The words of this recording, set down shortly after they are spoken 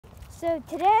So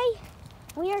today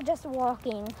we are just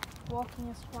walking. Walking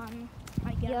is fun,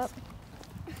 I guess. Yep.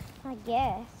 I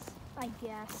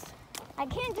guess. I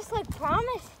can't just like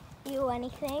promise you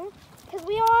anything because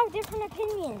we all have different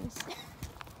opinions.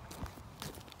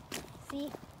 See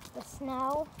the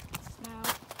snow?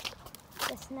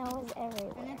 The snow is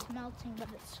everywhere. And it's melting, but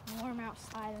it's warm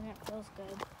outside and it feels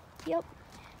good. Yep.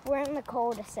 We're in the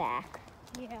cul-de-sac.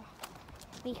 Yeah.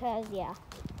 Because, yeah,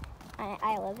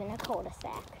 I live in a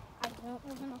cul-de-sac. I don't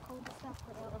live in a cul-de-sac,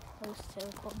 but I live close to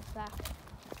a cul-de-sac.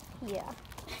 Yeah.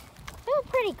 We're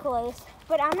pretty close,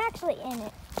 but I'm actually in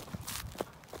it.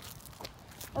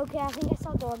 Okay, I think I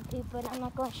saw dog poop, but I'm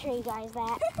not going to show you guys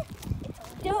that.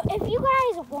 If you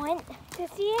guys want to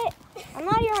see it, I'm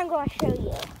not even going to show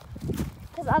you.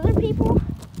 Because other people,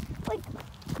 like,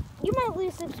 you might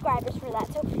lose subscribers for that.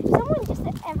 So if someone just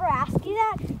ever asks you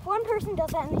that, if one person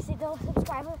does that and they say they'll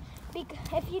subscriber,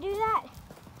 if you do that,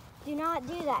 do not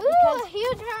do that. Ooh, a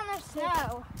huge amount of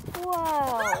snow.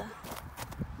 Whoa.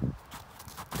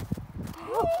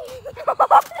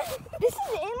 This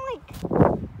is in like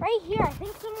right here. I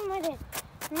think someone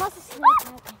must have sneaked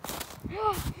out.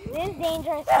 This is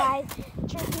dangerous, guys.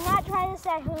 Do not try this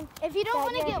at home. If you don't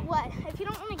want to get wet. If you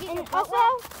don't want to get and wet. Also,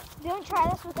 don't try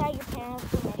this without your parents'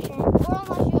 permission. Or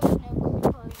unless you have snow clothes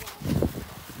on.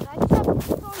 I just have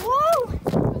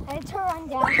whoa! I had to run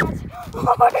down.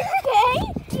 Okay.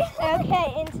 Okay,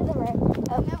 into the road.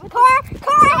 Oh, no, car!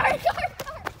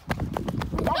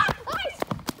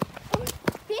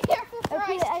 Be careful for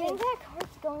okay, ice I think cream. that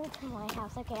car's going to my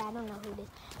house. Okay, I don't know who it is.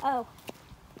 Oh.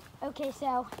 Okay,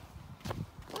 so.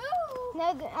 No,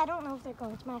 I don't know if they're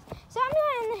going to my house. So I'm going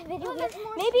to end the video here.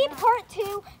 Maybe snow. part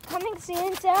 2 coming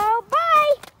soon. So,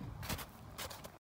 bye!